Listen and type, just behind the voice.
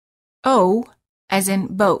O, as in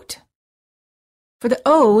boat. For the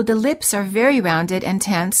O, the lips are very rounded and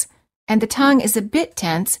tense, and the tongue is a bit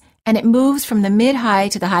tense, and it moves from the mid-high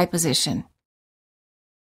to the high position.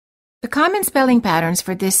 The common spelling patterns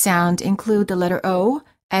for this sound include the letter O,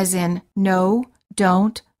 as in no,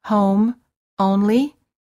 don't, home, only,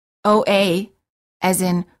 OA, as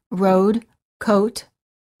in road, coat,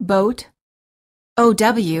 boat,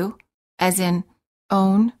 OW, as in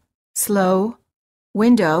own, slow,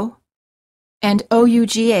 window, and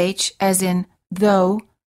OUGH, as in though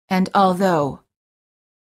and although.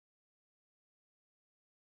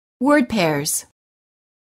 Word pairs.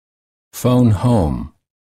 Phone home.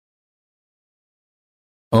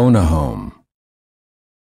 Own a home.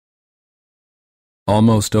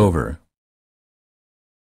 Almost over.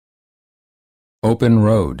 Open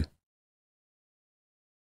road.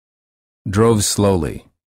 Drove slowly.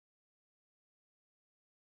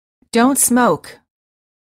 Don't smoke.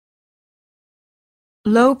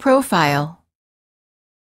 Low profile.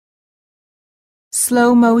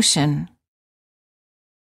 Slow motion.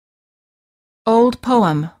 Old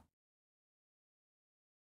poem.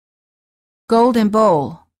 Golden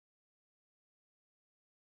bowl.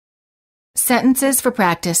 Sentences for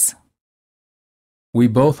practice. We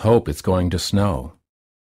both hope it's going to snow.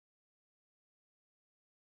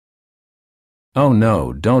 Oh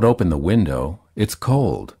no, don't open the window. It's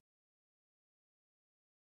cold.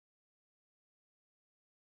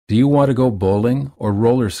 Do you want to go bowling or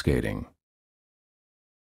roller skating?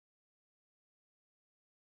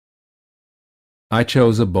 I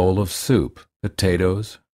chose a bowl of soup,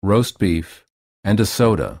 potatoes, roast beef, and a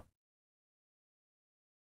soda.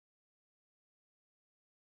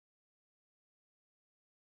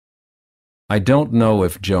 I don't know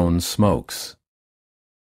if Joan smokes.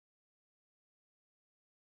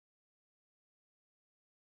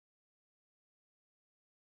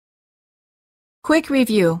 Quick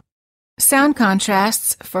review. Sound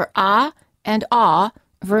contrasts for ah and ah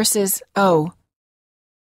versus o.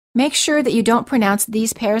 Make sure that you don't pronounce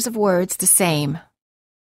these pairs of words the same.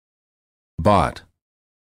 Bought,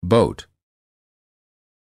 boat.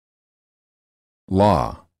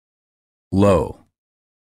 Law, low.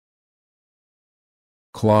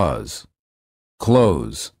 Clause,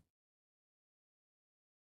 close.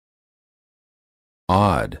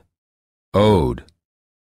 Odd, owed.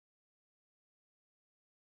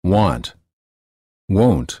 Want,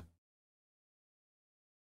 won't.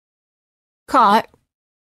 Caught,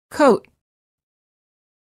 coat.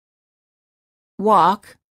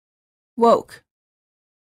 Walk, woke.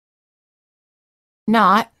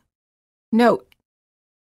 Not, note.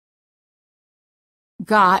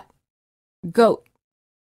 Got, goat.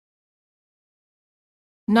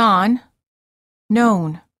 Non,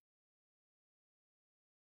 known.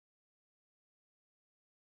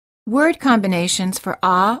 Word combinations for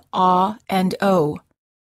ah, and o.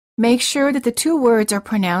 Make sure that the two words are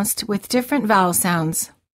pronounced with different vowel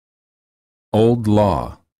sounds. Old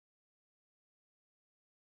law.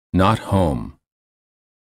 Not home.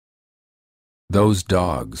 Those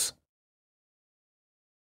dogs.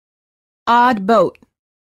 Odd boat.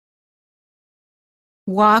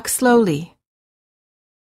 Walk slowly.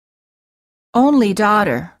 Only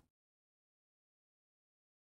daughter.